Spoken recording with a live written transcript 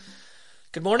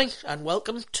Good morning and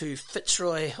welcome to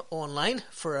Fitzroy Online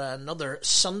for another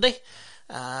Sunday.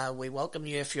 We welcome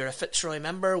you if you're a Fitzroy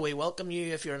member. We welcome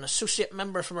you if you're an associate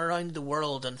member from around the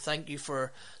world, and thank you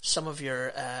for some of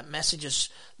your messages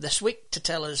this week to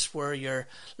tell us where you're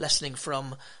listening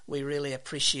from. We really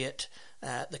appreciate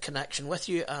the connection with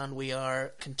you, and we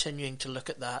are continuing to look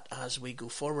at that as we go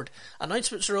forward.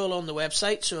 Announcements are all on the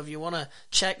website, so if you want to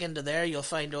check into there, you'll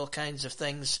find all kinds of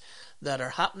things that are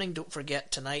happening. Don't forget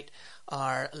tonight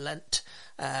our Lent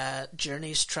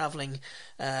journeys, travelling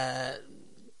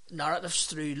narratives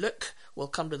through Luke. We'll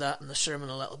come to that in the sermon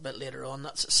a little bit later on.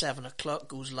 That's at 7 o'clock,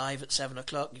 goes live at 7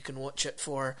 o'clock. You can watch it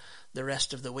for the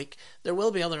rest of the week. There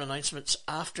will be other announcements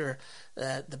after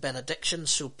the benediction,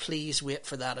 so please wait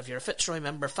for that. If you're a Fitzroy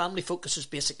member, Family Focus has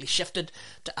basically shifted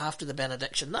to after the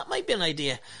benediction. That might be an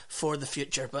idea for the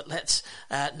future, but let's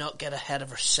not get ahead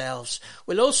of ourselves.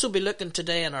 We'll also be looking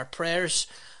today in our prayers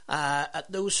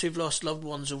at those who've lost loved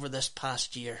ones over this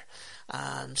past year.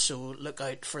 And so look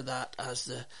out for that as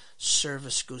the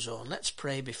service goes on. Let's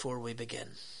pray before we begin.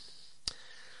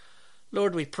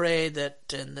 Lord, we pray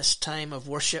that in this time of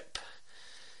worship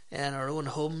in our own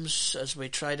homes, as we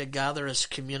try to gather as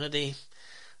community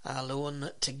alone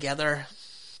together,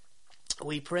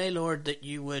 we pray, Lord, that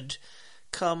you would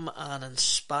come and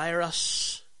inspire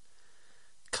us,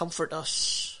 comfort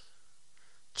us,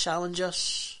 challenge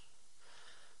us,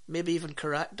 maybe even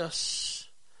correct us.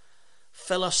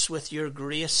 Fill us with your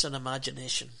grace and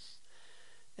imagination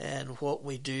in what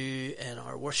we do in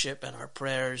our worship and our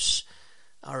prayers,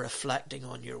 are reflecting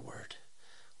on your word.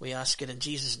 We ask it in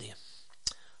Jesus' name.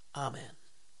 Amen.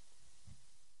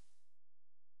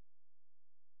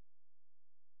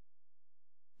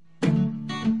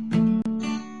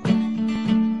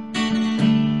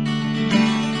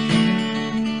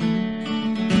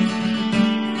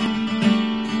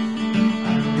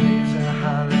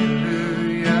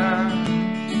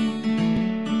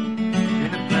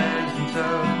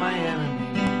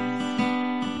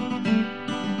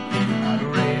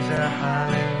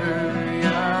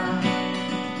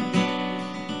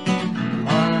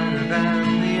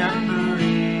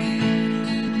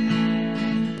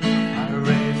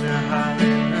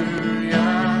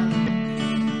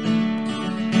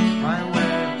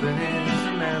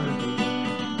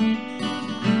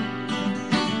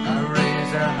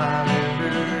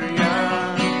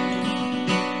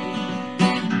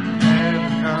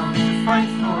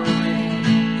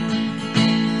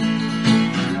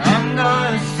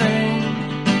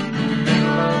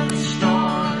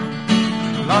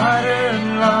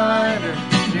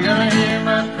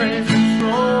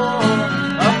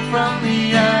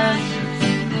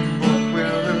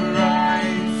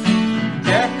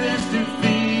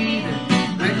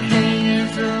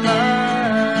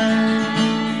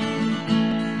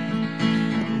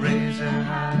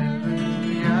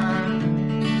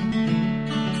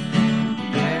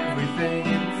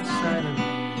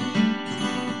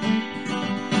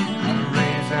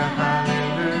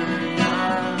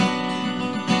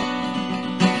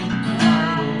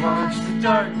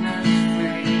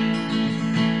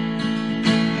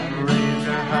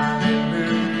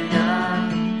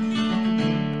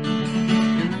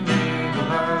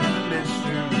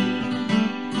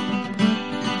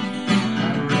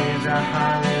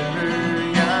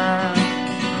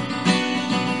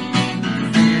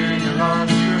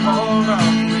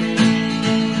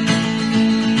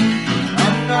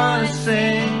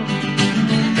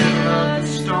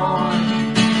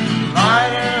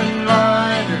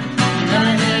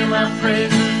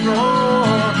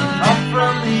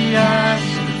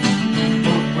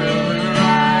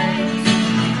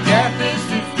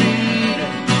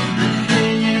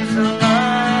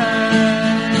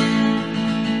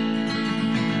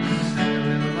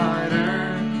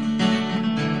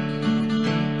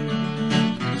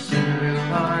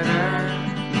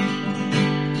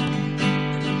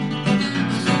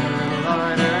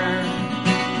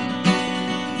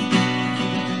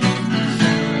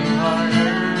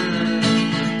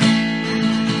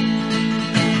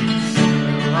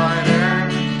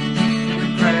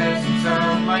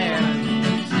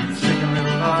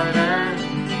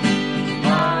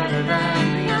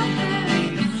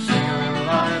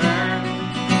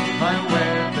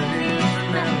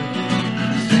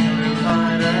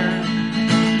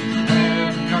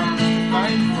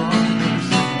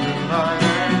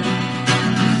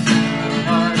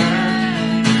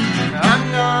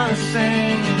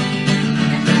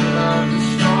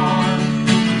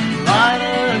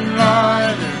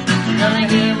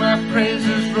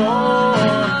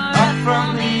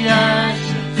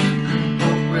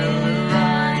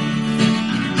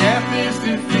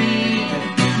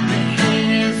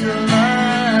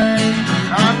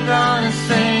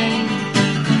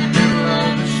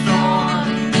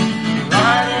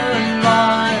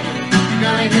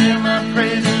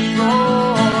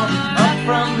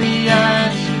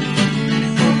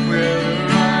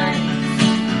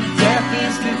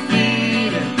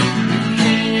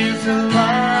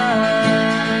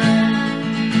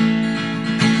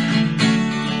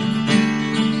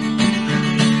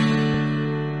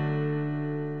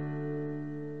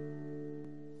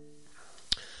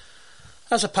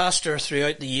 As a pastor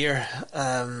throughout the year,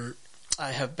 I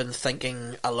have been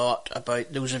thinking a lot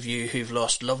about those of you who've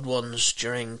lost loved ones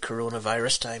during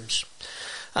coronavirus times.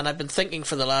 And I've been thinking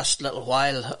for the last little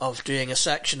while of doing a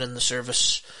section in the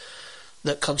service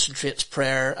that concentrates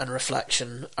prayer and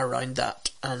reflection around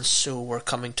that. And so we're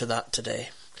coming to that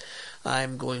today.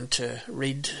 I'm going to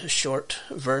read a short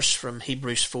verse from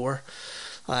Hebrews 4.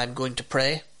 I'm going to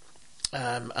pray.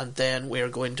 And then we're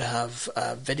going to have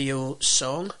a video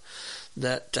song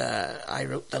that I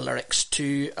wrote the lyrics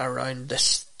to around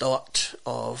this thought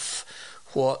of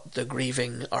what the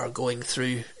grieving are going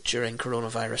through during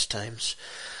coronavirus times.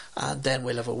 And then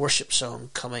we'll have a worship song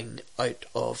coming out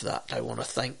of that. I want to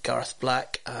thank Gareth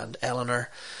Black and Eleanor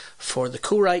for the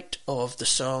co-write of the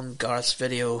song, Gareth's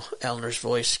video, Eleanor's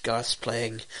voice, Gareth's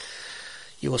playing.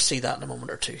 You will see that in a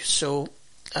moment or two. So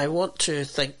I want to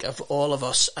think of all of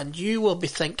us, and you will be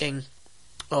thinking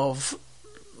of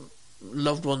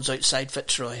loved ones outside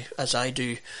Fitzroy, as I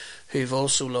do, who've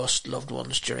also lost loved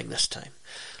ones during this time.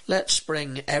 Let's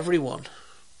bring everyone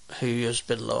who has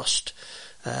been lost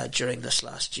during this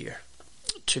last year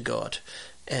to God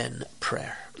in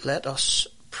prayer. Let us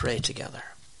pray together.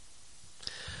 I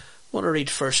want to read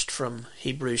first from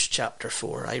Hebrews chapter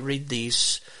 4. I read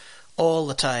these all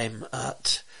the time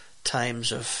at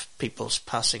times of people's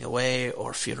passing away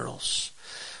or funerals.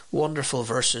 Wonderful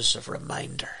verses of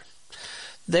reminder.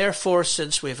 Therefore,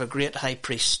 since we have a great high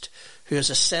priest who has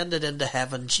ascended into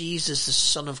heaven, Jesus the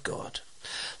Son of God,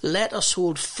 let us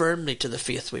hold firmly to the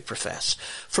faith we profess.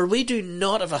 For we do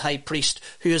not have a high priest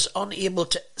who is unable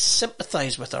to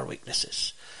sympathize with our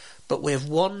weaknesses, but we have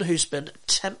one who's been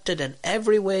tempted in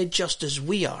every way just as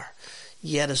we are,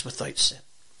 yet is without sin.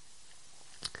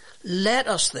 Let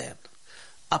us then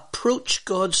approach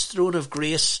God's throne of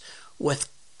grace with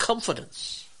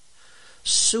confidence,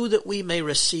 so that we may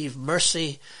receive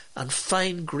mercy and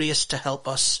find grace to help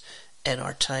us in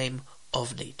our time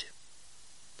of need.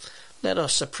 Let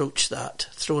us approach that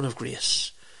throne of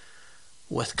grace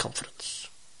with confidence.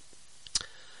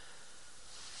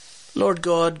 Lord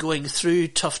God, going through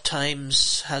tough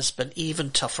times has been even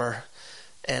tougher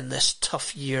in this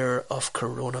tough year of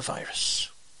coronavirus.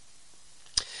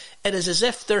 It is as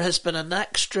if there has been an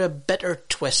extra bitter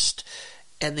twist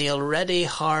in the already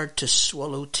hard to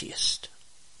swallow taste.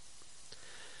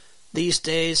 These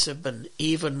days have been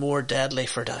even more deadly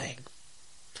for dying.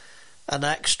 An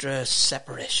extra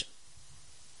separation.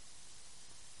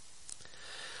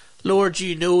 Lord,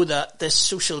 you know that this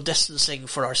social distancing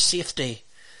for our safety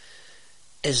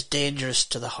is dangerous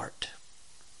to the heart.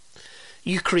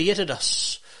 You created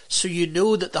us, so you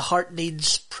know that the heart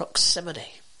needs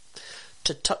proximity,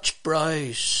 to touch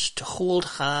brows, to hold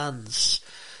hands,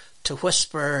 to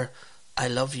whisper, I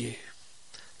love you,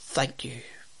 thank you,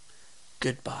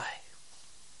 goodbye.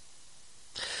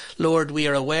 Lord, we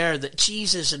are aware that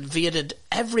Jesus invaded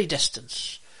every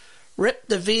distance, ripped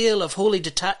the veil of holy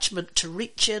detachment to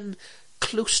reach in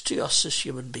close to us as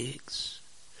human beings,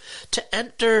 to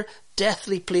enter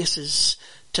deathly places,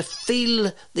 to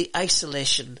feel the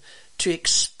isolation, to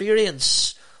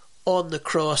experience on the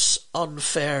cross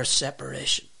unfair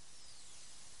separation.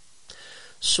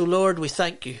 So Lord, we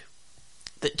thank you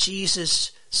that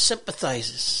Jesus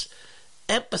sympathizes,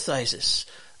 empathizes,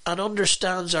 and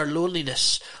understands our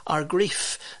loneliness, our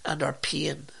grief, and our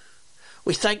pain.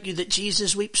 We thank you that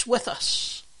Jesus weeps with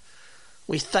us.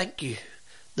 We thank you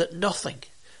that nothing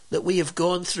that we have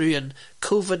gone through in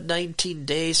COVID-19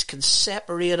 days can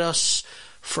separate us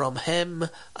from him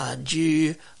and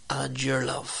you and your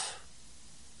love.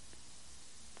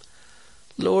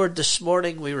 Lord, this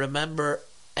morning we remember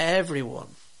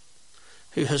everyone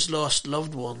who has lost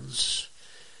loved ones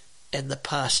in the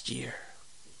past year.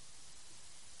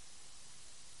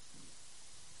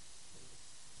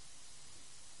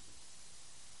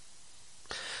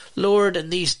 Lord, in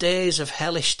these days of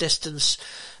hellish distance,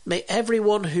 may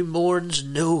everyone who mourns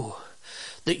know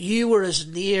that you were as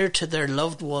near to their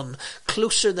loved one,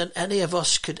 closer than any of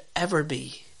us could ever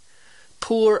be.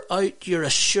 Pour out your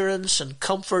assurance and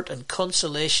comfort and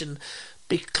consolation.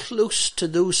 Be close to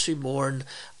those who mourn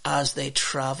as they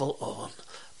travel on.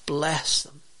 Bless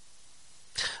them.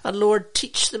 And Lord,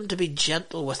 teach them to be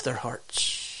gentle with their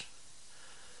hearts,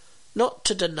 not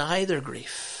to deny their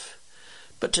grief,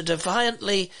 but to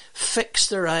defiantly fix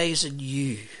their eyes on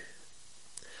you.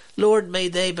 Lord, may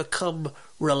they become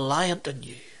reliant on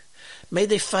you. May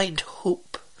they find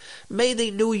hope. May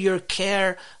they know your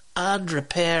care and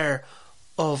repair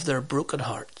of their broken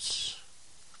hearts.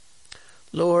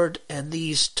 Lord, in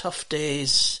these tough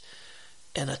days,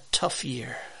 in a tough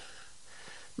year,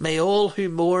 may all who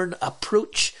mourn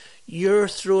approach your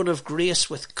throne of grace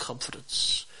with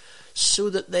confidence, so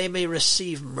that they may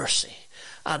receive mercy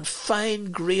and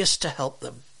find grace to help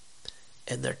them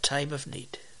in their time of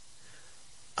need.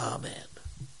 Amen.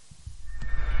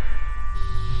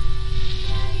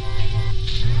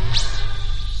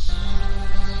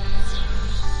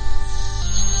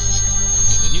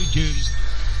 The New Jews.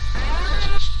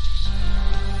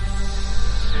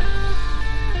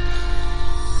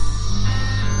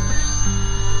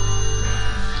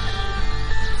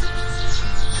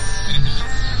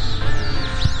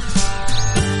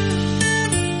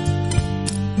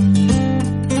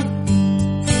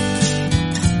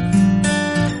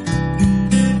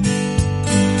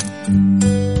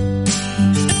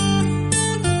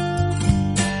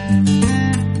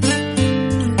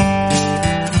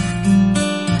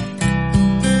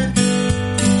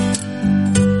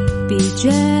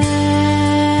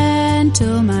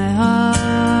 Gentle, my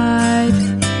heart,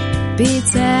 be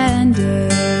tender.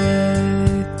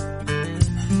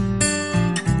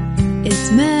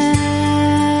 It's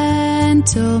mental,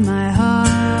 my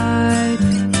heart,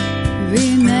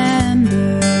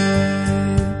 remember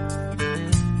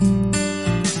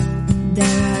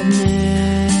that I've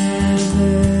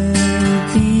never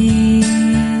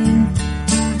been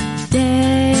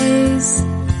days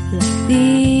like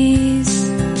these.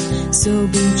 So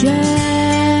be gentle,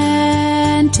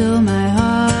 my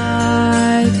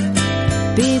heart,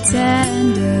 be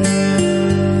tender.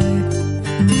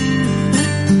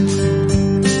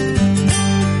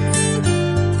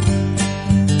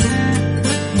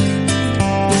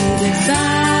 Be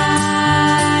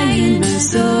defiant, my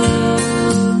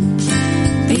soul,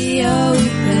 be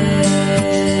open.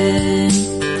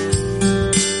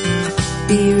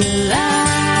 Be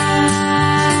reliant,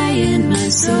 my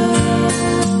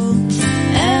soul,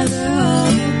 ever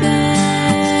open,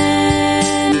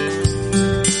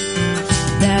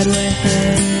 that we're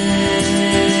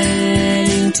heading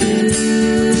to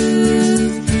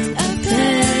a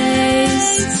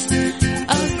place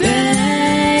of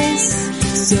grace.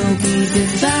 So be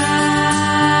defiant,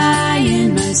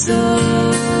 my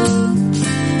soul,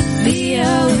 be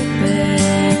open.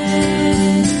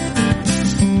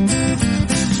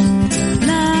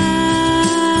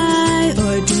 Lie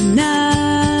or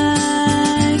deny,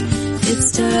 it's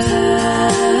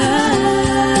tough.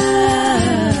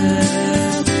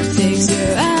 Fix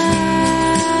your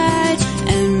eye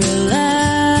and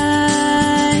rely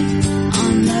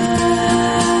on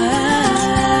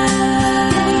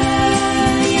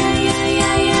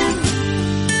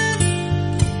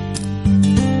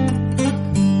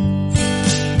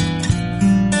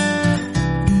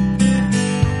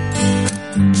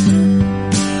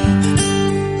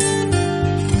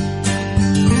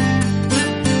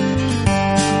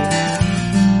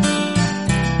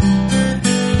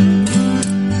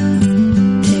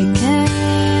Take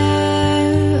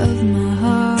care of my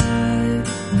heart,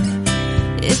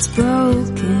 it's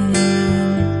broken.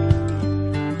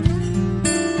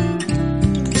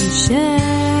 Can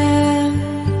share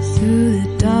through the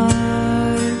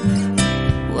dark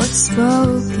what's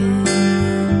spoken.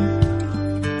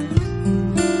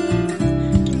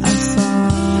 I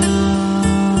fall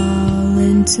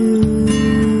into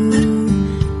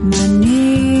my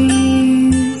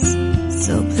knees,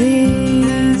 so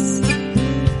please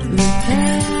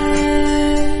repair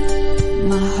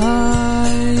my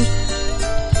heart,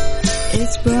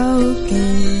 it's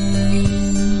broken.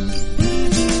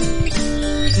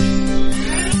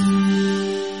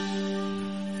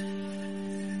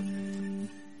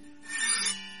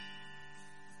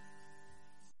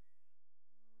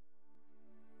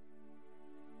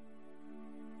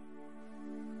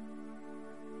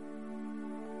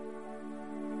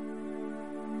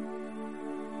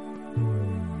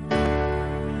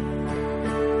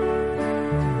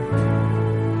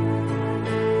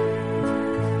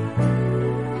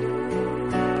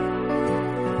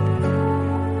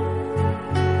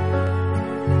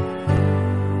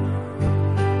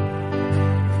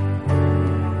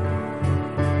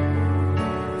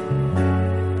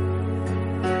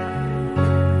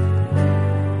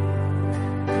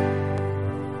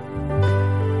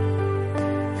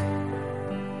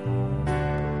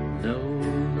 No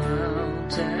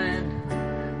mountain,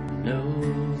 no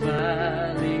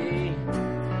valley,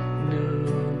 no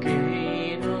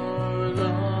gain or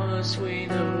loss we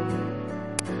know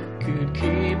could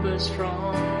keep us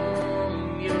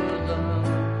from your love.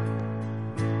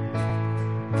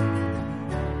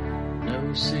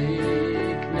 No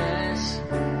sickness,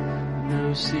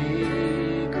 no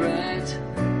secret,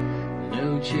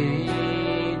 no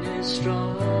chain is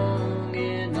strong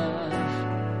enough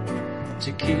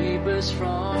to keep us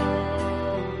from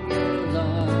your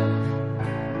love.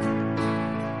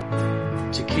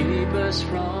 keep us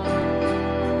from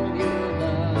your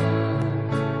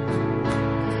love.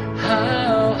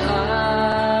 How high,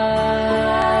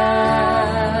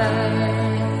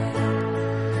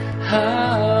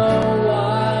 how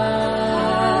wide,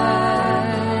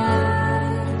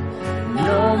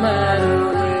 no matter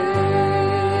where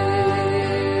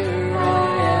I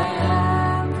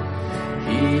am,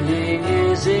 healing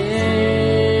is in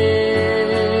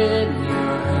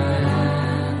your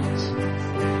hands.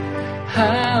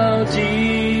 How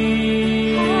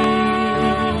deep,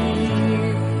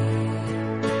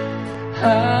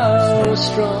 how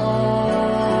strong,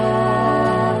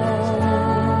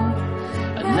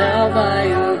 and now by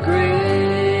your grace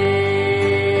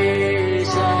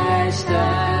I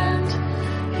stand.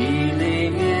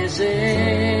 Healing is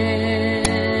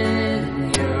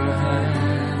in your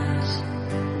hands.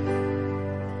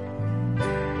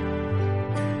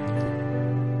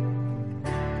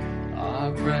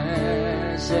 Our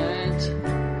present,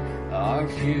 our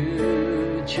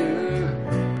future,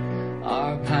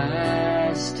 our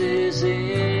past is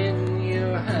in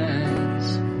your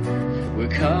hands. We're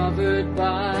covered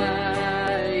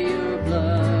by your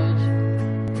blood.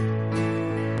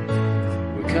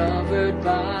 We're covered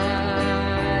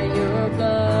by your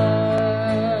blood.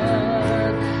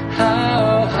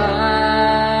 How high,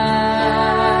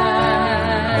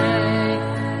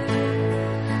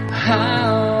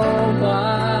 how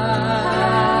wide,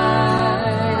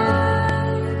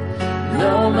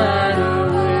 no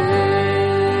matter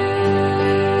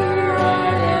where I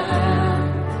am,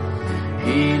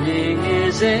 healing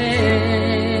is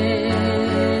in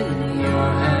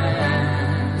your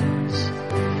hands.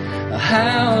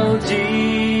 How deep,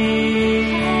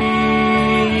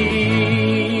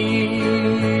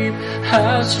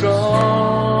 how strong,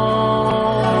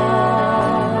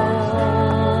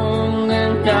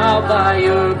 and now by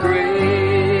your grace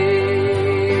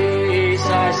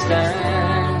I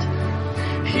stand.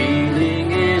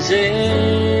 Healing is in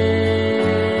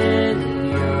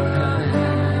your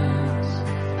hands.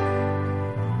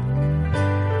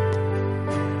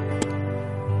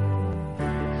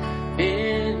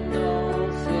 In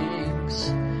all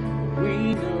things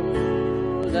we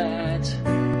know that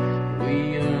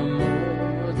we are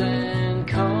more than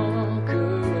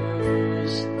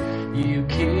conquerors. You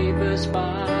keep us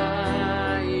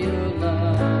by your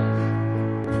love.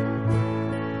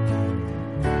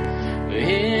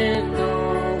 In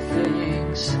all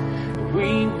things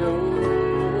we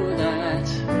know that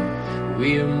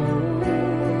we are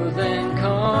more than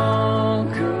conquerors.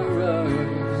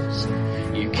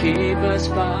 You keep us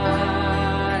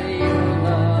by your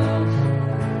love.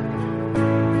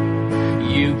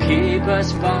 You keep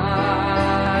us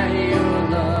by your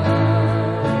love.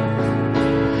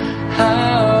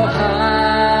 How high,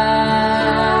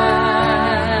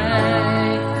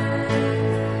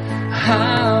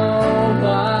 how wide,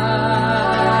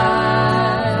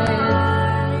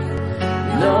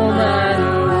 no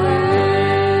matter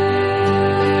where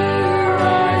I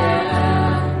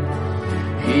am,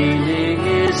 healing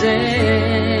is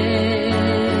in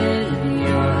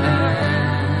your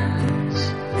hands.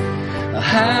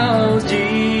 How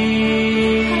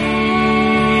deep,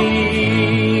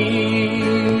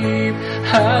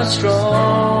 how strong,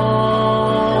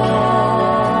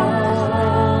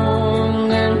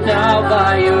 and now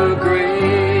by your grace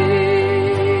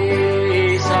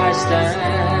I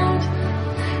stand.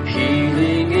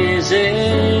 Healing is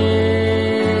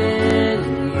in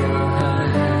your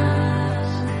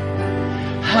hands.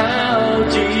 How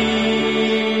deep,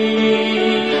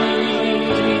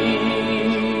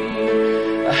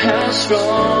 how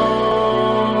strong,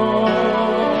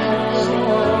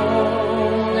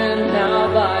 and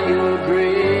now by your grace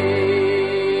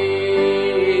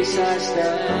I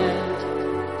stand.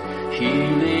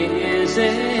 Healing is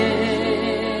in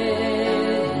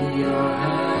your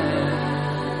hands.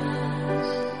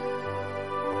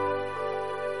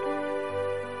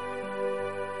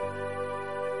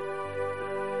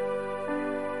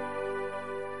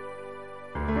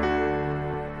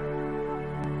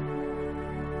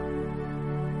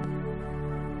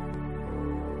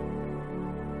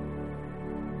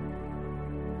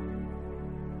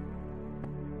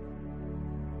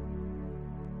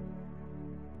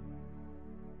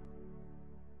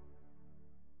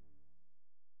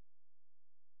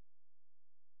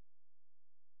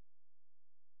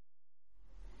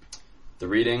 The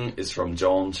reading is from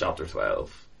John chapter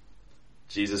 12.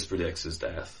 Jesus predicts his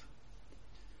death.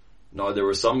 Now there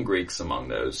were some Greeks among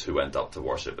those who went up to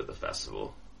worship at the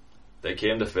festival. They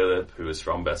came to Philip, who was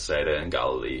from Bethsaida in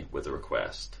Galilee, with a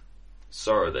request.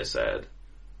 Sir, they said,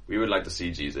 we would like to see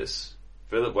Jesus.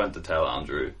 Philip went to tell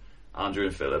Andrew, Andrew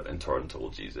and Philip in turn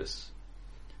told Jesus.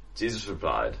 Jesus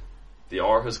replied, "The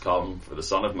hour has come for the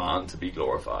Son of Man to be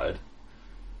glorified.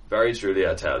 Very truly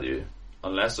I tell you,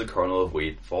 unless a kernel of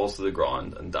wheat falls to the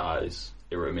ground and dies,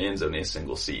 it remains only a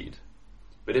single seed.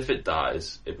 But if it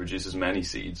dies, it produces many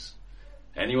seeds.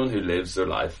 Anyone who lives their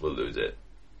life will lose it,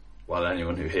 while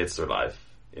anyone who hates their life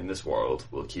in this world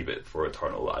will keep it for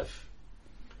eternal life.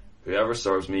 Whoever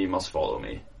serves me must follow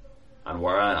me, and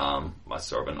where I am, my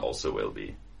servant also will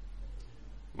be.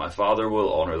 My Father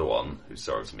will honour the one who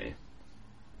serves me.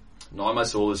 Now my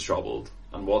soul is troubled,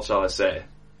 and what shall I say?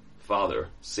 Father,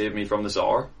 save me from this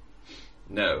hour?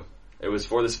 No, it was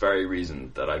for this very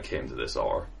reason that I came to this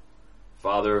hour.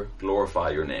 Father,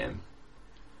 glorify your name."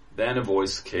 Then a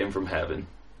voice came from heaven,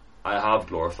 "I have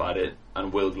glorified it,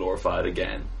 and will glorify it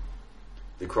again."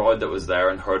 The crowd that was there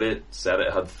and heard it said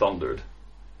it had thundered.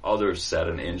 Others said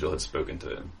an angel had spoken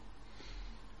to him.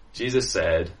 Jesus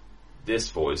said, "This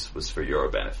voice was for your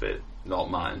benefit,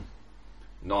 not mine.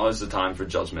 Now is the time for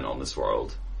judgment on this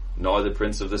world. Now the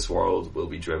prince of this world will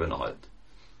be driven out.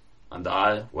 And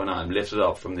I, when I am lifted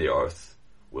up from the earth,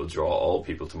 will draw all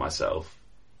people to myself."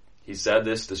 He said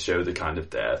this to show the kind of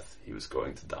death he was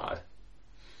going to die.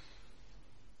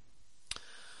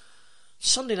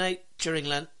 Sunday night during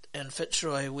Lent in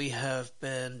Fitzroy, we have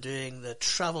been doing the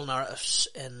travel narratives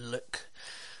in Luke,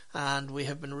 and we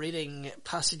have been reading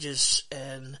passages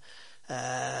in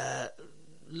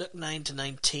Luke 9 to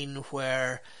 19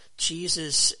 where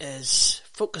Jesus is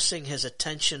focusing his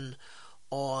attention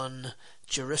on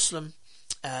Jerusalem.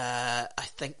 I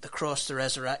think the cross, the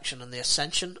resurrection and the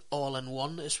ascension all in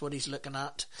one is what he's looking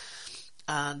at,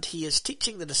 and he is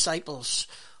teaching the disciples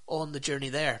on the journey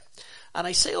there. And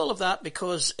I say all of that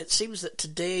because it seems that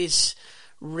today's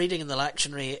reading in the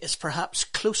lectionary is perhaps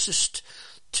closest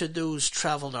to those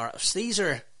travel narratives. These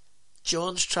are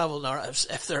John's travel narratives,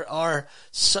 if there are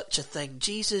such a thing.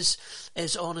 Jesus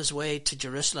is on his way to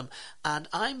Jerusalem, and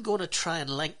I'm going to try and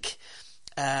link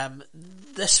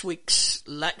this week's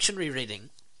lectionary reading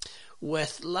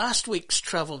with last week's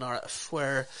travel narrative,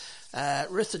 where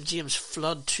Ruth and James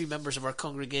Flood, two members of our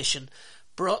congregation,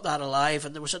 brought that alive,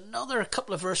 and there was a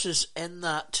couple of verses in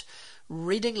that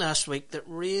reading last week that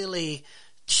really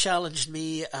challenged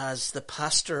me as the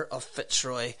pastor of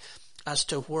Fitzroy as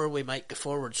to where we might go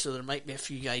forward. So there might be a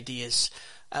few ideas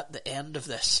at the end of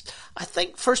this. I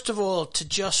think, first of all, to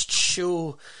just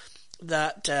show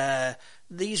that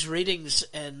these readings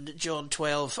in John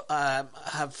 12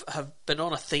 have been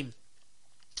on a theme.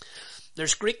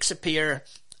 There's Greeks appear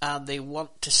and they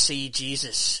want to see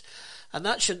Jesus. And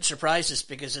that shouldn't surprise us,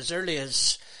 because as early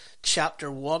as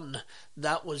chapter 1,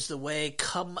 that was the way.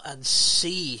 Come and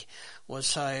see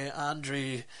was how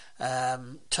Andrew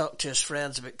talked to his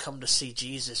friends about come to see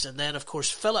Jesus. And then, of course,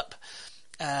 Philip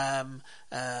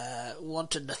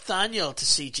wanted Nathanael to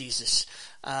see Jesus,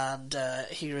 and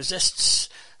he resists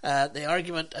the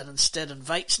argument and instead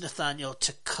invites Nathanael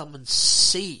to come and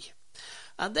see.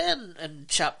 And then in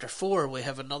chapter 4 we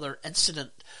have another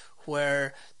incident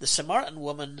where the Samaritan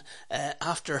woman,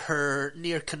 after her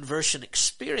near conversion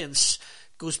experience,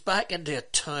 goes back into a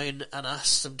town and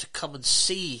asks them to come and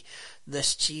see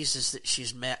this Jesus that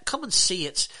she's met. Come and see.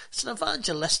 It's an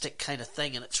evangelistic kind of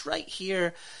thing, and it's right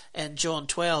here in John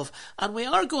 12. And we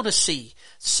are going to see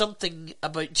something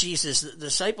about Jesus that the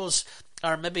disciples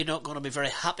are maybe not going to be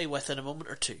very happy with in a moment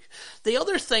or two. The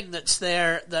other thing that's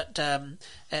there that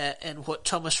in what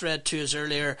Thomas read to us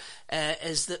earlier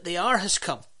is that the hour has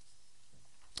come.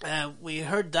 We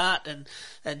heard that in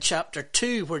chapter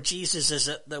 2, where Jesus is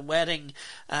at the wedding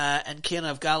in Cana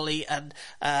of Galilee, and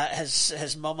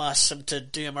his mum asks him to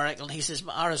do a miracle, and he says,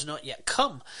 "My hour has not yet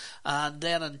come." And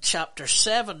then in chapter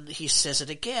 7 he says it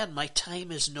again, "My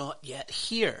time is not yet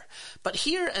here." But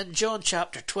here in John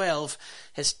chapter 12,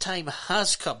 his time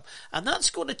has come, and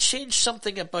that's going to change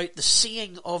something about the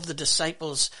seeing of the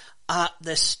disciples at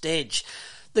this stage.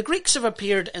 The Greeks have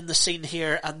appeared in the scene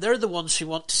here, and they're the ones who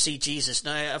want to see Jesus.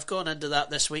 Now, I've gone into that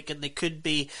this week, and they could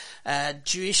be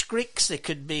Jewish Greeks, they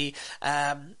could be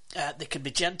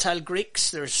Gentile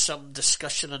Greeks. There's some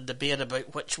discussion and debate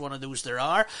about which one of those there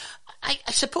are.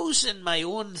 I suppose in my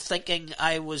own thinking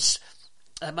I was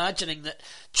imagining that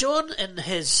John, in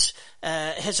his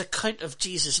account of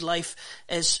Jesus' life,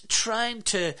 is trying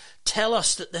to tell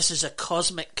us that this is a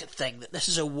cosmic thing, that this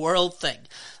is a world thing.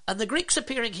 And the Greeks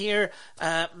appearing here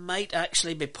might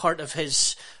actually be part of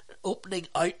his opening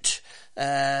out.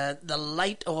 The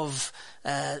light of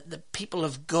the people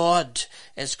of God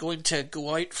is going to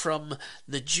go out from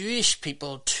the Jewish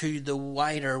people to the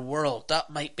wider world. That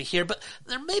might be here, but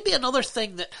there may be another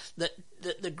thing that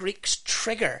the Greeks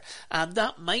trigger, and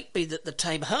that might be that the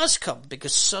time has come,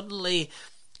 because suddenly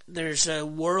there's a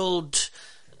world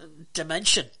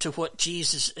dimension to what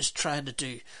Jesus is trying to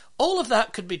do. All of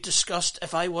that could be discussed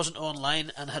if I wasn't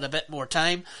online and had a bit more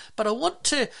time, but I want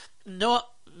to not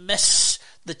miss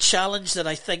the challenge that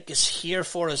I think is here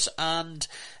for us, and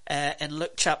in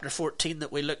Luke chapter 14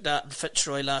 that we looked at in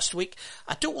Fitzroy last week.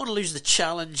 I don't want to lose the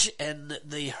challenge in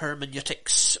the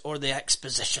hermeneutics or the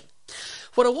exposition.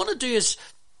 What I want to do is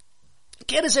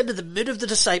get us into the mood of the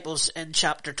disciples in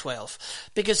chapter 12,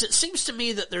 because it seems to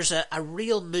me that there's a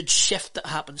real mood shift that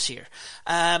happens here.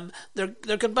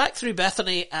 They're going back through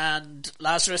Bethany, and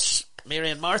Lazarus, Mary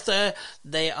and Martha,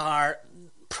 they are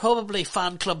probably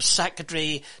fan club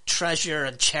secretary, treasurer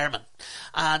and chairman.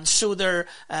 And so the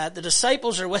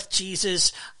disciples are with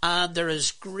Jesus, and there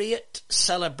is great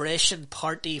celebration,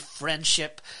 party,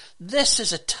 friendship. This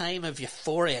is a time of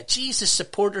euphoria. Jesus'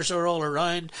 supporters are all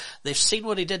around. They've seen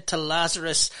what he did to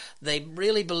Lazarus. They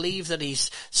really believe that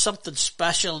he's something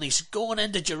special, and he's going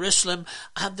into Jerusalem,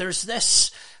 and there's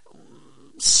this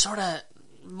sort of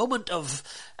moment of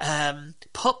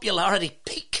popularity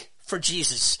peak for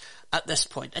Jesus at this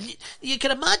point. And you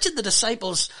can imagine the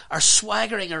disciples are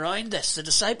swaggering around this. The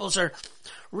disciples are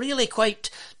really quite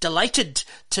delighted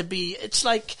to be, it's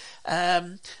like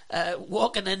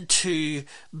walking into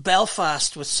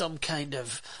Belfast with some kind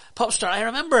of pop star. I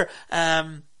remember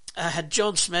I had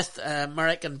John Smith,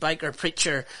 American biker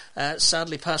preacher,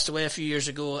 sadly passed away a few years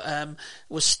ago,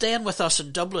 was staying with us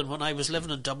in Dublin when I was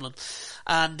living in Dublin.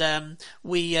 And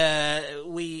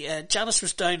Janice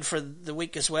was down for the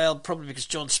week as well, probably because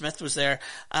John Smith was there,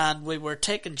 and we were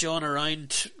taking John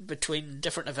around between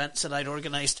different events that I'd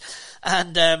organised,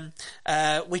 and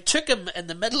we took him in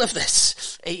the middle of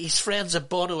this. His friends at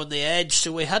Bono on the Edge,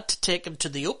 so we had to take him to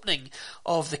the opening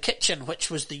of the Kitchen,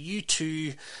 which was the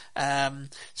U2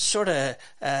 it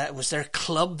was their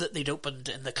club that they'd opened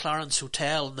in the Clarence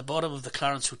Hotel, in the bottom of the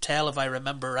Clarence Hotel, if I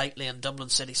remember rightly, in Dublin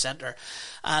city centre.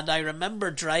 And I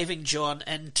remember driving John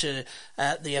into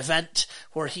the event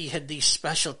where he had these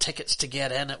special tickets to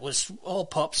get in. It was all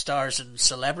pop stars and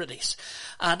celebrities.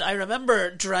 And I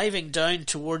remember driving down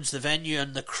towards the venue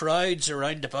and the crowds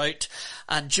around about,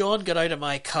 and John got out of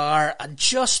my car, and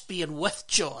just being with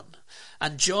John,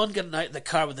 and John getting out of the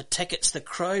car with the tickets, the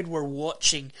crowd were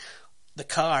watching the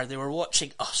car. They were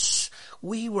watching us.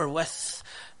 We were with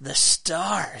the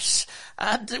stars.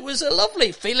 And it was a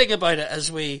lovely feeling about it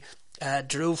as we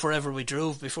drove wherever we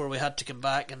drove before we had to come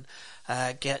back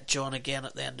and get John again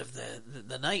at the end of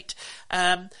the night.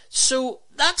 So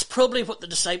that's probably what the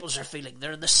disciples are feeling.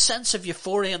 They're in the sense of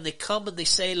euphoria, and they come and they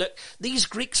say, look, these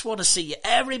Greeks want to see you.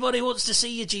 Everybody wants to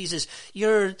see you, Jesus.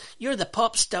 You're the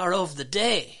pop star of the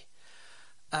day.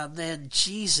 And then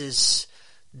Jesus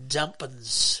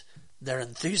dampens their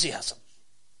enthusiasm.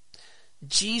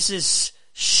 Jesus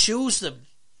shows them,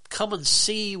 come and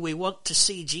see, we want to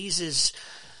see Jesus.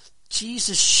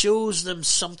 Jesus shows them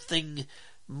something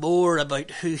more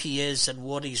about who he is and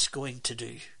what he's going to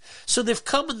do. So they've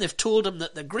come and they've told him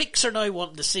that the Greeks are now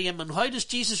wanting to see him, and how does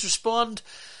Jesus respond?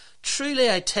 Truly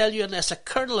I tell you, unless a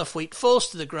kernel of wheat falls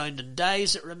to the ground and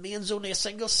dies, it remains only a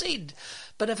single seed.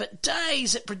 But if it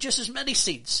dies, it produces many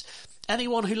seeds.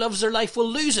 Anyone who loves their life will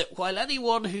lose it, while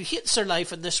anyone who hates their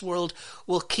life in this world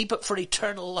will keep it for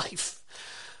eternal life.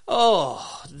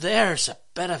 Oh, there's a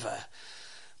bit of a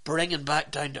bringing back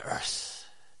down to earth.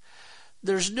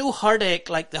 There's no heartache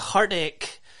like the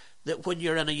heartache that when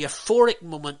you're in a euphoric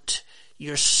moment,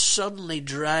 you're suddenly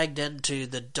dragged into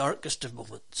the darkest of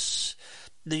moments.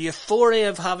 The euphoria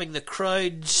of having the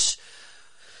crowds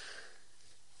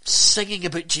singing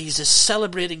about Jesus,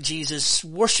 celebrating Jesus,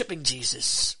 worshipping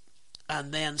Jesus,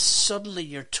 and then suddenly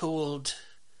you're told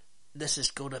this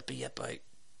is going to be about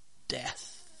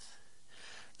death.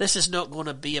 This is not going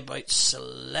to be about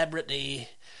celebrity.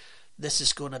 This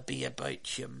is going to be about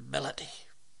humility.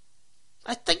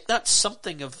 I think that's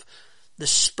something of the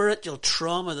spiritual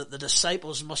trauma that the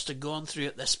disciples must have gone through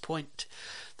at this point.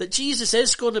 That Jesus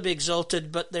is going to be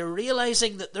exalted, but they're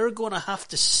realizing that they're going to have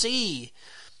to see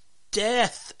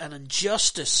death and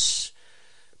injustice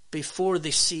before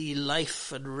they see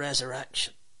life and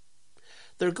resurrection.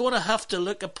 They're going to have to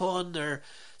look upon their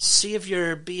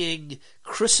Saviour being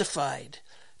crucified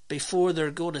before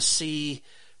they're going to see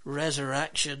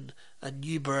resurrection and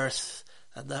new birth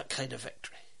and that kind of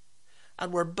victory.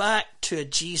 And we're back to a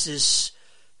Jesus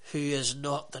who is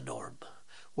not the norm.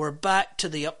 We're back to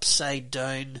the upside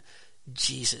down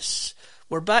Jesus.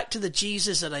 We're back to the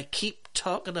Jesus that I keep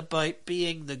talking about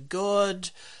being the God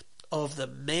of the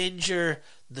manger,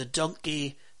 the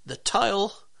donkey, the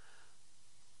towel,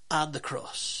 and the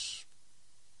cross.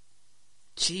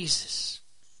 Jesus.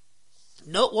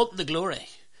 Not wanting the glory.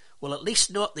 Well, at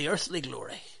least not the earthly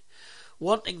glory.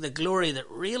 wanting the glory that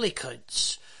really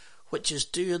counts, which is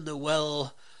doing the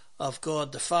will of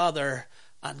God the Father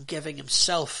and giving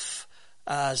himself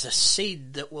as a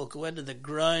seed that will go into the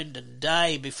ground and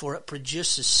die before it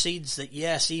produces seeds that,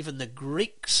 yes, even the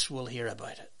Greeks will hear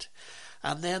about it.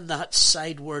 And then that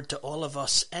side word to all of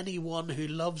us: anyone who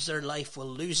loves their life will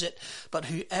lose it, but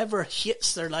whoever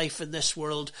hates their life in this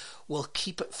world will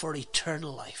keep it for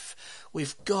eternal life.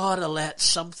 We've got to let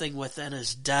something within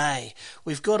us die.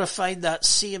 We've got to find that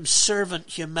same servant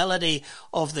humility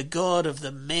of the God of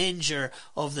the manger,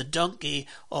 of the donkey,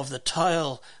 of the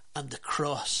towel and the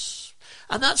cross.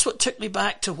 And that's what took me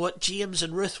back to what James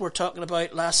and Ruth were talking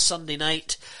about last Sunday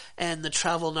night in the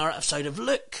travel narratives out of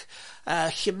Luke.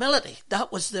 Humility.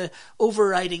 That was the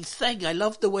overriding thing. I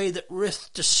loved the way that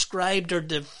Ruth described or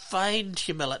defined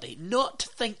humility. Not to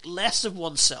think less of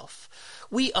oneself.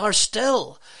 We are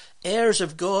still heirs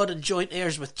of God and joint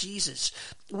heirs with Jesus.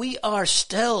 We are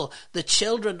still the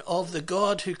children of the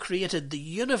God who created the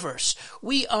universe.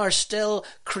 We are still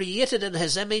created in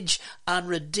his image and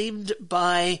redeemed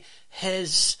by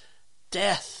his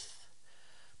death.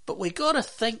 But we got to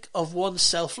think of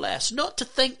oneself less. Not to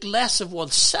think less of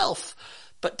oneself,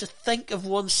 but to think of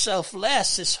oneself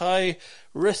less is how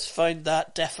Ruth found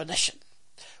that definition.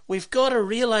 We've got to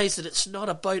realise that it's not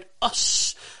about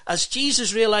us, as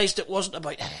Jesus realised it wasn't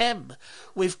about him.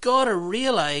 We've got to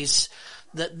realise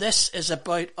that this is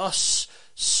about us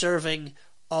serving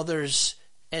others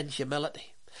in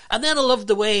humility. And then I love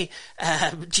the way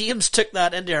James took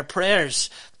that into our prayers.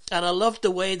 And I loved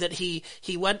the way that he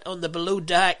went on the Below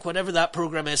Deck, whatever that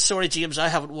programme is. Sorry, James, I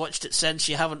haven't watched it since.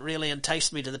 You haven't really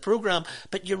enticed me to the programme.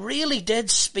 But you really did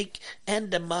speak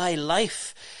into my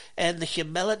life. And the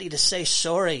humility to say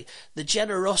sorry, the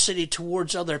generosity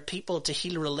towards other people to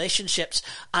heal relationships,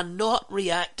 and not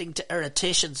reacting to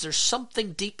irritations. There's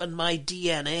something deep in my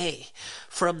DNA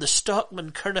from the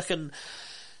Stockman-Kernaghan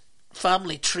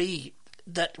family tree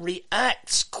that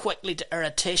reacts quickly to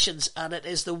irritations, and it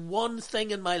is the one thing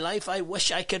in my life I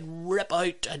wish I could rip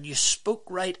out, and you spoke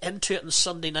right into it on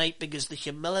Sunday night, because the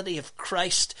humility of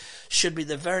Christ should be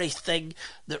the very thing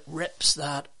that rips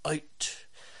that out.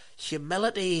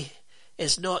 Humility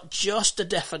is not just a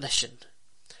definition,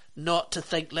 not to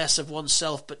think less of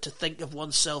oneself, but to think of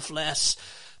oneself less.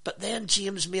 But then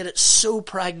James made it so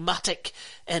pragmatic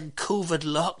in COVID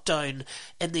lockdown,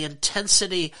 in the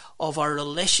intensity of our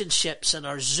relationships and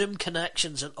our Zoom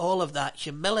connections and all of that.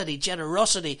 Humility,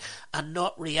 generosity, and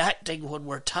not reacting when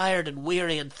we're tired and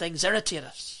weary and things irritate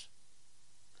us.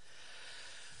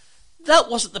 That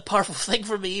wasn't the powerful thing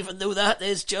for me, even though that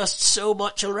is just so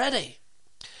much already.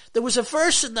 There was a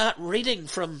verse in that reading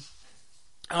from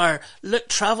our Luke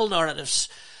travel narratives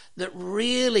that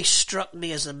really struck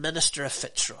me as a minister of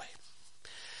Fitzroy.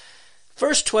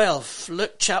 Verse 12,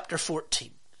 Luke chapter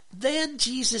 14. Then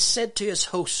Jesus said to his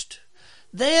host,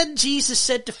 then Jesus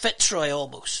said to Fitzroy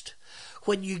almost,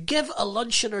 when you give a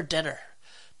luncheon or dinner,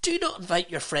 do not invite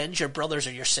your friends, your brothers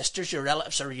or your sisters, your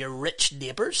relatives or your rich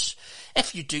neighbours.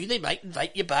 If you do, they might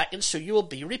invite you back, and so you will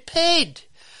be repaid.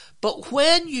 But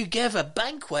when you give a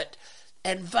banquet,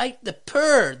 invite the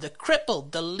poor, the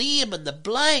crippled, the lame and the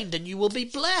blind, and you will be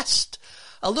blessed.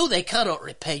 Although they cannot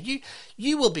repay you,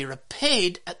 you will be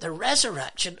repaid at the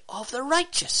resurrection of the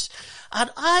righteous.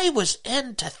 And I was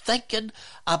into thinking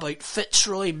about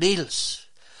Fitzroy meals.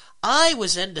 I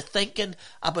was into thinking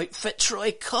about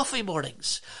Fitzroy coffee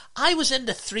mornings. I was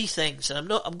into three things,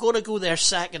 and I'm going to go there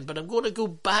second, but I'm going to go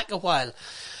back a while.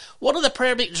 One of the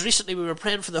prayer meetings recently, we were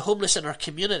praying for the homeless in our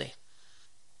community.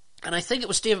 And I think it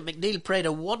was David McNeil prayed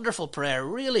a wonderful prayer,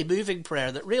 really moving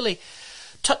prayer that really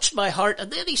touched my heart.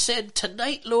 And then he said,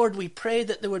 tonight, Lord, we pray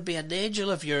that there would be an angel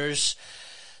of yours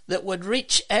that would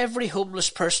reach every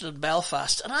homeless person in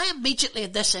Belfast. And I immediately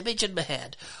had this image in my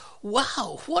head.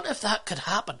 Wow, what if that could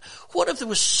happen? What if there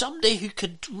was somebody who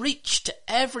could reach to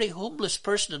every homeless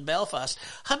person in Belfast?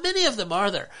 How many of them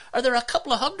are there? Are there a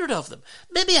couple of hundred of them?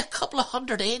 Maybe a couple of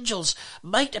hundred angels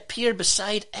might appear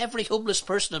beside every homeless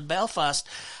person in Belfast.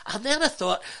 And then I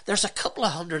thought, there's a couple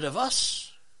of hundred of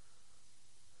us.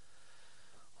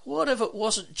 What if it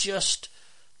wasn't just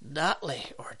Natalie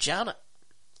or Janet?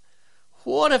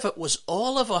 What if it was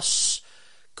all of us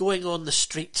going on the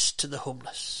streets to the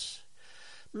homeless?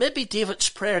 Maybe David's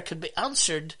prayer could be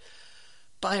answered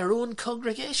by our own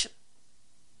congregation.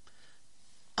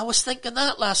 I was thinking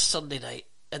that last Sunday night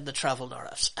in the travel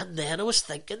narratives. And then I was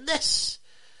thinking this.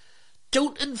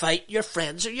 Don't invite your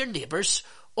friends or your neighbours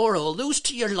or all those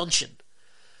to your luncheon,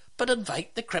 but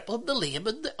invite the crippled, the lame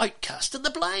and the outcast and the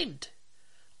blind.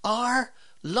 Our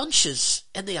lunches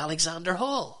in the Alexander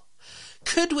Hall.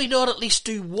 Could we not at least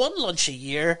do one lunch a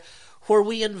year where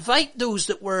we invite those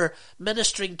that we're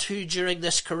ministering to during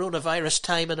this coronavirus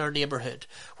time in our neighbourhood,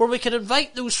 where we can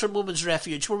invite those from Women's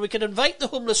Refuge, where we can invite the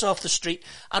homeless off the street,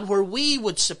 and where we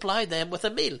would supply them with a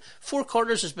meal. Four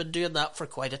Corners has been doing that for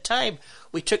quite a time.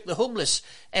 We took the homeless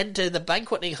into the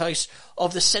banqueting house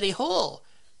of the City Hall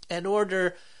in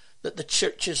order that the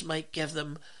churches might give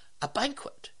them a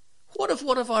banquet. What if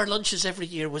one of our lunches every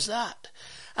year was that?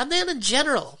 And then in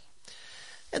general,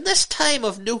 in this time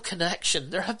of no connection,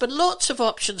 there have been lots of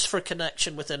options for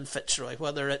connection within Fitzroy,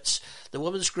 whether it's the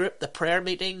women's group, the prayer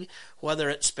meeting, whether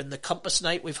it's been the compass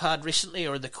night we've had recently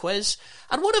or the quiz.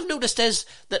 And what I've noticed is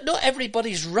that not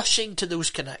everybody's rushing to those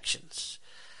connections.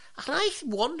 And I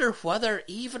wonder whether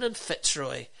even in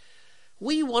Fitzroy,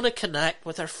 we want to connect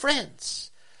with our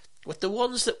friends, with the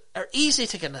ones that are easy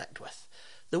to connect with,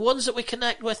 the ones that we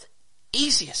connect with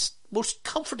easiest, most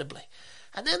comfortably.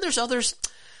 And then there's others,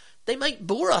 they might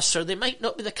bore us, or they might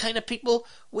not be the kind of people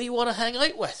we want to hang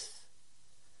out with.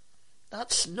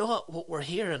 That's not what we're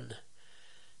hearing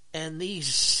in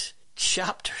these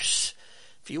chapters.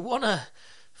 If you want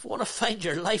to find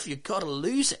your life, you've got to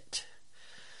lose it.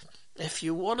 If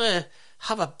you want to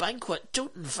have a banquet,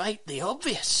 don't invite the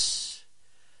obvious.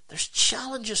 There's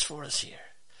challenges for us here.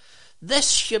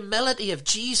 This humility of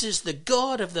Jesus, the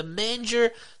God of the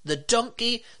manger, the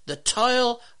donkey, the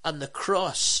towel, and the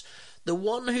cross, the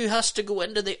one who has to go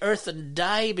into the earth and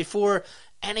die before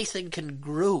anything can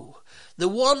grow, the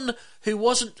one who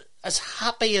wasn't as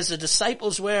happy as the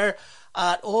disciples were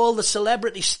at all the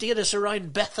celebrity status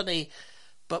around Bethany,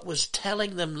 but was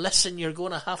telling them, listen, you're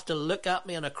going to have to look at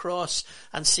me on a cross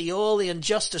and see all the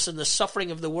injustice and the suffering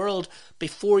of the world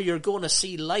before you're going to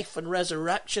see life and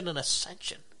resurrection and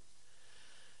ascension.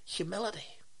 Humility.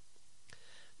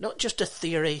 Not just a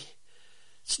theory.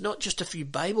 It's not just a few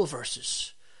Bible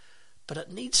verses. But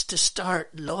it needs to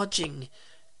start lodging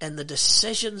in the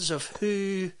decisions of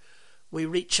who we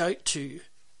reach out to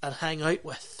and hang out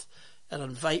with and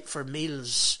invite for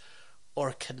meals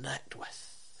or connect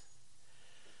with.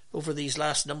 Over these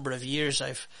last number of years,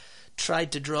 I've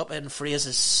tried to drop in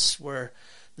phrases where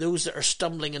those that are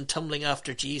stumbling and tumbling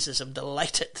after Jesus, I'm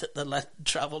delighted that the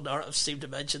travel narratives seem to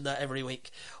mention that every week.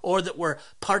 Or that we're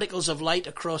particles of light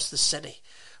across the city.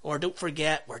 Or don't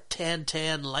forget, we're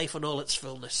 10:10, life in all its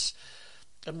fullness.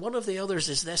 And one of the others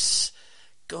is this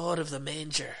God of the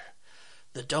manger,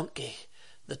 the donkey,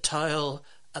 the towel,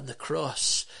 and the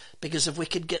cross. Because if we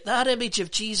could get that image of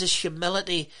Jesus'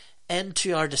 humility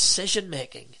into our decision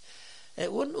making,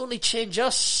 it wouldn't only change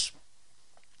us,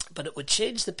 but it would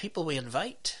change the people we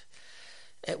invite.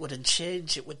 It would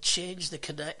change the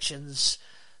connections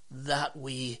that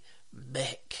we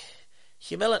make.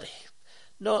 Humility.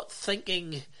 Not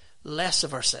thinking less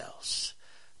of ourselves,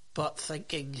 but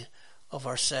thinking of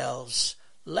ourselves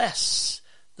less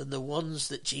than the ones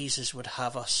that Jesus would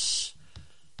have us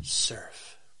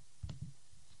serve.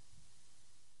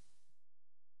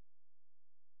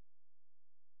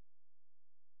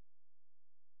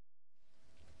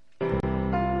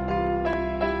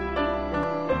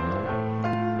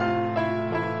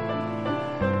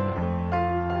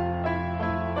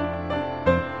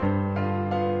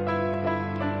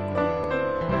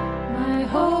 My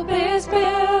hope is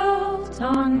built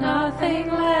on nothing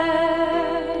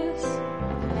less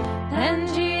than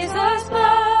Jesus'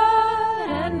 blood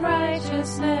and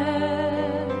righteousness.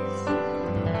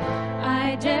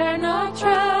 I dare not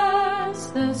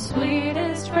trust the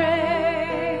sweetest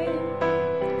frame,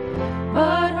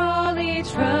 but wholly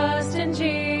trust in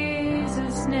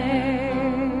Jesus'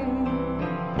 name.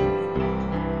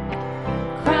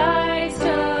 Christ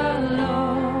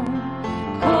alone,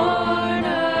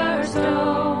 cornerstone,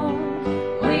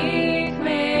 weak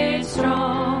made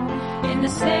strong in the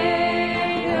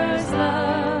Savior's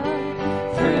love.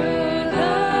 Through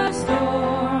the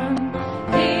storm,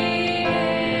 He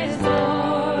is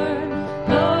Lord,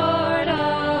 Lord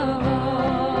of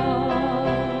all.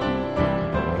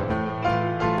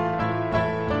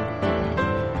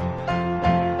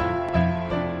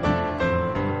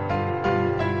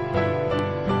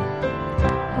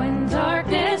 When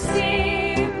darkness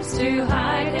seems to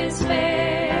hide His face,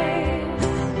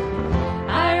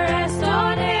 I rest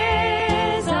on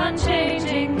His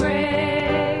unchanging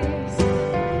grace.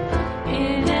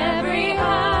 In every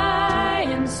high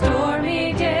and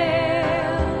stormy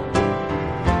gale,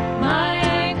 my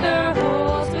anchor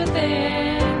holds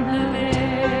within the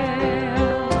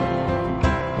veil.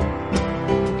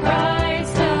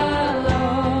 Christ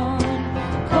alone,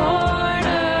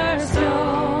 cornerstone,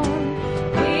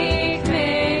 weak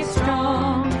made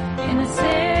strong in the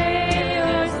Savior's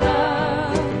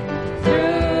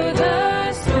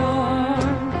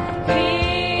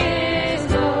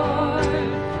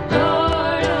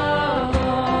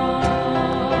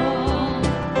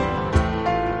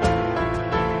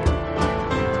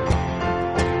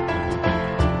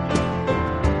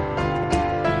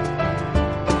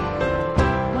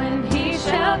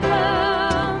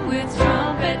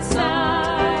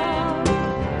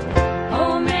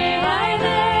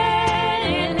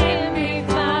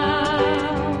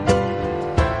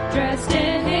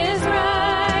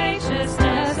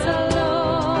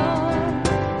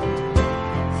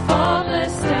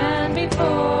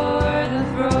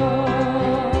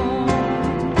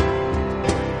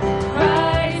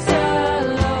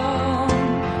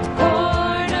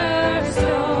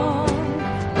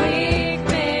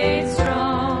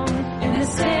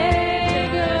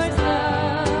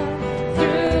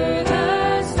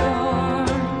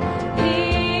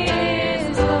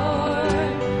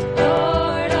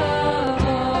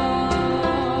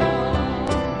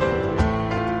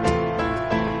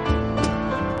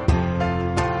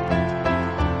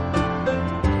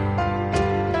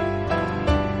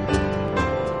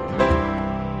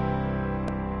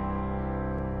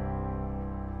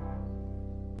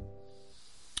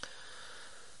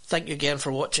Thank you again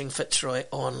for watching Fitzroy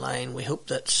Online. We hope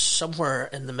that somewhere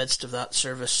in the midst of that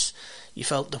service you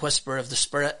felt the whisper of the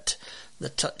Spirit, the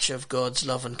touch of God's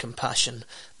love and compassion,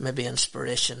 maybe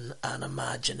inspiration and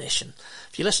imagination.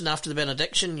 If you listen after the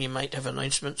benediction, you might have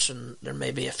announcements and there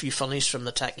may be a few funnies from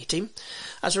the Tacky team.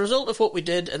 As a result of what we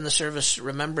did in the service,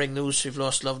 remembering those who've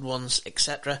lost loved ones,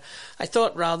 etc., I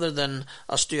thought rather than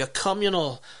us do a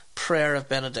communal prayer of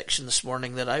benediction this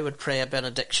morning, that I would pray a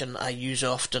benediction I use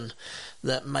often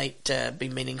that might be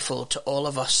meaningful to all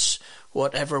of us,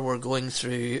 whatever we're going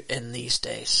through in these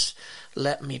days.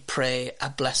 Let me pray a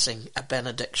blessing, a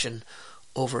benediction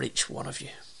over each one of you.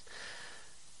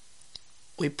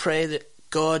 We pray that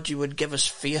God, you would give us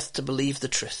faith to believe the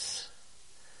truth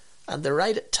and the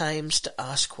right at times to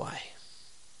ask why.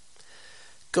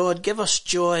 God, give us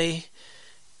joy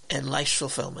in life's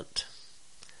fulfillment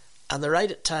and the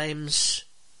right at times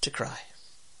to cry.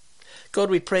 God,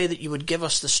 we pray that you would give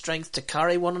us the strength to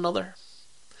carry one another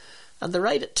and the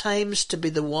right at times to be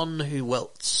the one who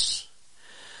wilts.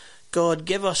 God,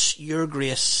 give us your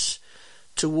grace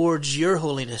towards your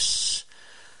holiness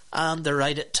and the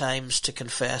right at times to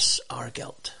confess our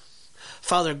guilt.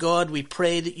 Father God, we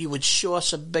pray that you would show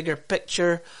us a bigger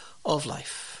picture of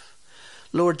life.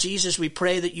 Lord Jesus, we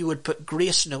pray that you would put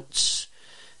grace notes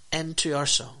into our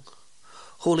song.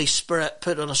 Holy Spirit,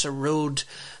 put on us a road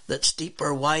that's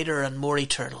deeper, wider and more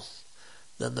eternal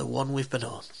than the one we've been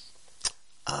on.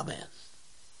 Amen.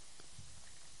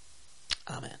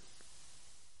 Amen.